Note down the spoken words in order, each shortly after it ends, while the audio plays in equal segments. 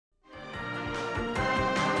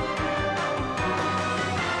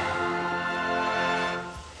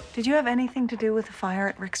Did you have anything to do with the fire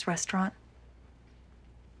at Rick's restaurant?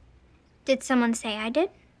 Did someone say I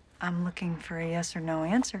did? I'm looking for a yes or no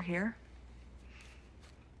answer here.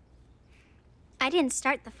 I didn't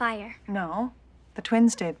start the fire. No, the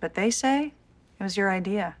twins did, but they say it was your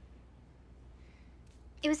idea.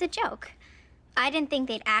 It was a joke. I didn't think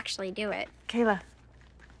they'd actually do it. Kayla,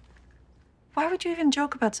 why would you even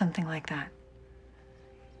joke about something like that?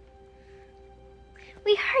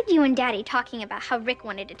 We heard you and Daddy talking about how Rick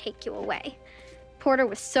wanted to take you away. Porter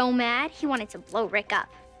was so mad, he wanted to blow Rick up.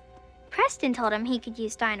 Preston told him he could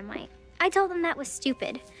use dynamite. I told him that was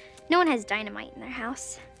stupid. No one has dynamite in their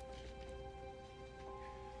house.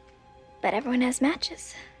 But everyone has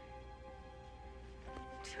matches.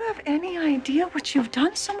 Do you have any idea what you've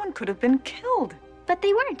done? Someone could have been killed. But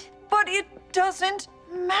they weren't. But it doesn't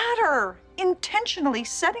matter. Intentionally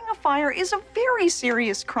setting a fire is a very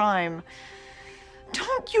serious crime.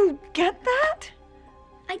 Don't you get that?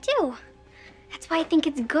 I do. That's why I think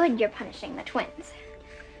it's good you're punishing the twins.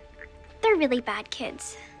 They're really bad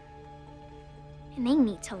kids. And they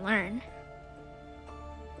need to learn.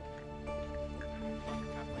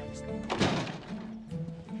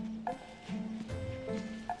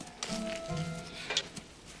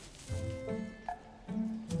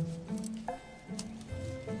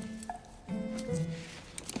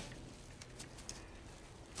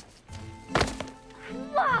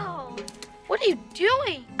 Whoa! What are you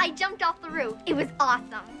doing? I jumped off the roof. It was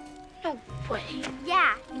awesome. No way.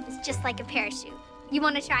 Yeah, it was just like a parachute. You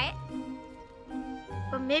want to try it?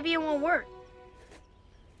 But maybe it won't work.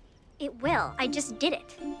 It will. I just did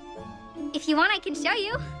it. If you want, I can show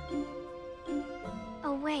you.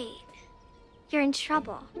 Oh, wait. You're in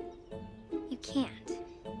trouble. You can't.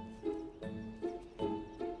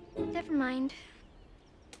 Never mind.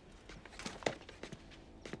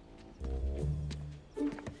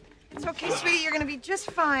 It's okay, sweetie. You're gonna be just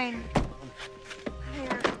fine.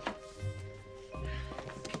 Here.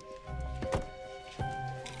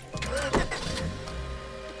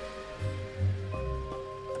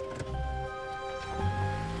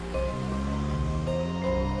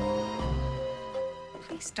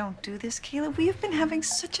 Please don't do this, Kayla. We have been having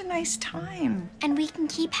such a nice time. And we can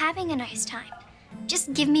keep having a nice time.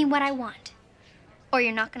 Just give me what I want. Or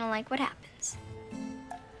you're not gonna like what happens.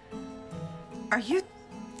 Are you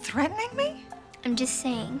threatening me? I'm just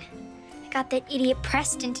saying. I got that idiot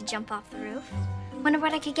Preston to jump off the roof. Wonder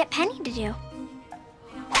what I could get Penny to do.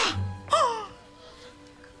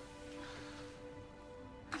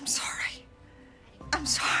 I'm sorry. I'm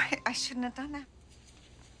sorry. I shouldn't have done that.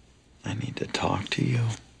 I need to talk to you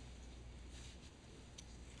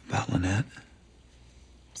about Lynette.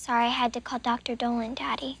 Sorry I had to call Dr. Dolan,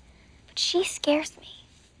 Daddy. But she scares me.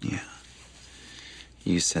 Yeah,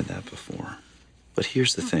 you said that before. But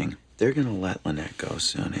here's the thing. They're gonna let Lynette go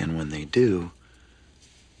soon, and when they do,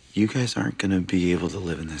 you guys aren't gonna be able to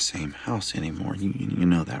live in the same house anymore. You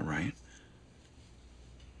know that, right?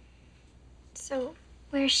 So,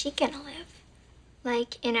 where's she gonna live?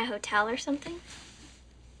 Like, in a hotel or something?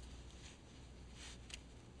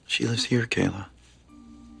 She lives here, Kayla.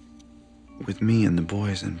 With me and the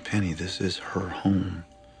boys and Penny, this is her home.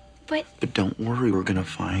 But don't worry, we're gonna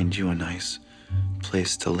find you a nice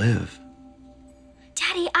place to live.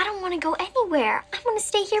 Daddy, I don't want to go anywhere. I want to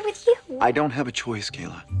stay here with you. I don't have a choice,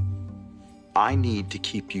 Kayla. I need to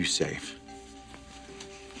keep you safe.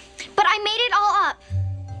 But I made it all up.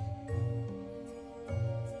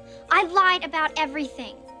 I lied about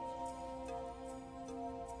everything.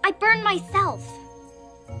 I burned myself.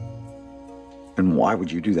 And why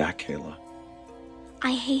would you do that, Kayla?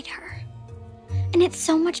 I hate her. And it's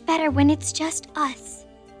so much better when it's just us.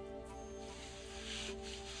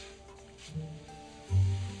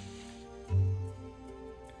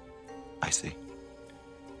 I see.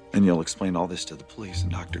 And you'll explain all this to the police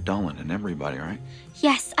and Dr. Dolan and everybody, right?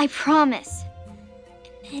 Yes, I promise.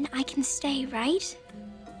 And then I can stay, right?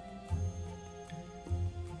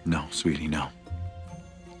 No, sweetie, no.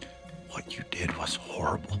 What you did was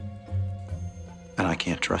horrible. And I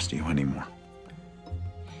can't trust you anymore.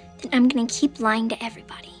 Then I'm gonna keep lying to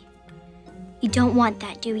everybody. You don't want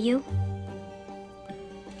that, do you?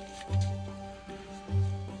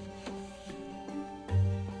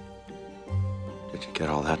 Did you get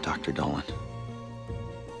all that, Dr. Dolan?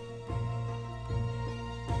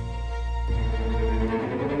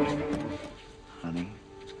 Honey,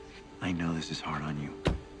 I know this is hard on you,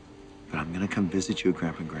 but I'm gonna come visit you at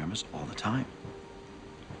Grandpa and Grandma's all the time.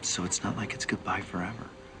 So it's not like it's goodbye forever.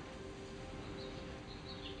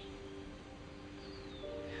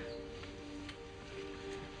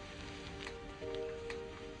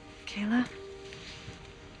 Kayla?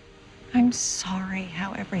 I'm sorry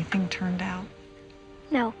how everything turned out.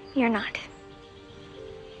 No, you're not.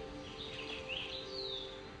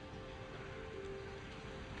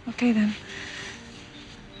 Okay, then.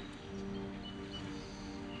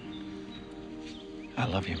 I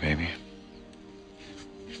love you, baby.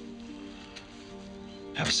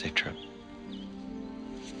 Have a safe trip.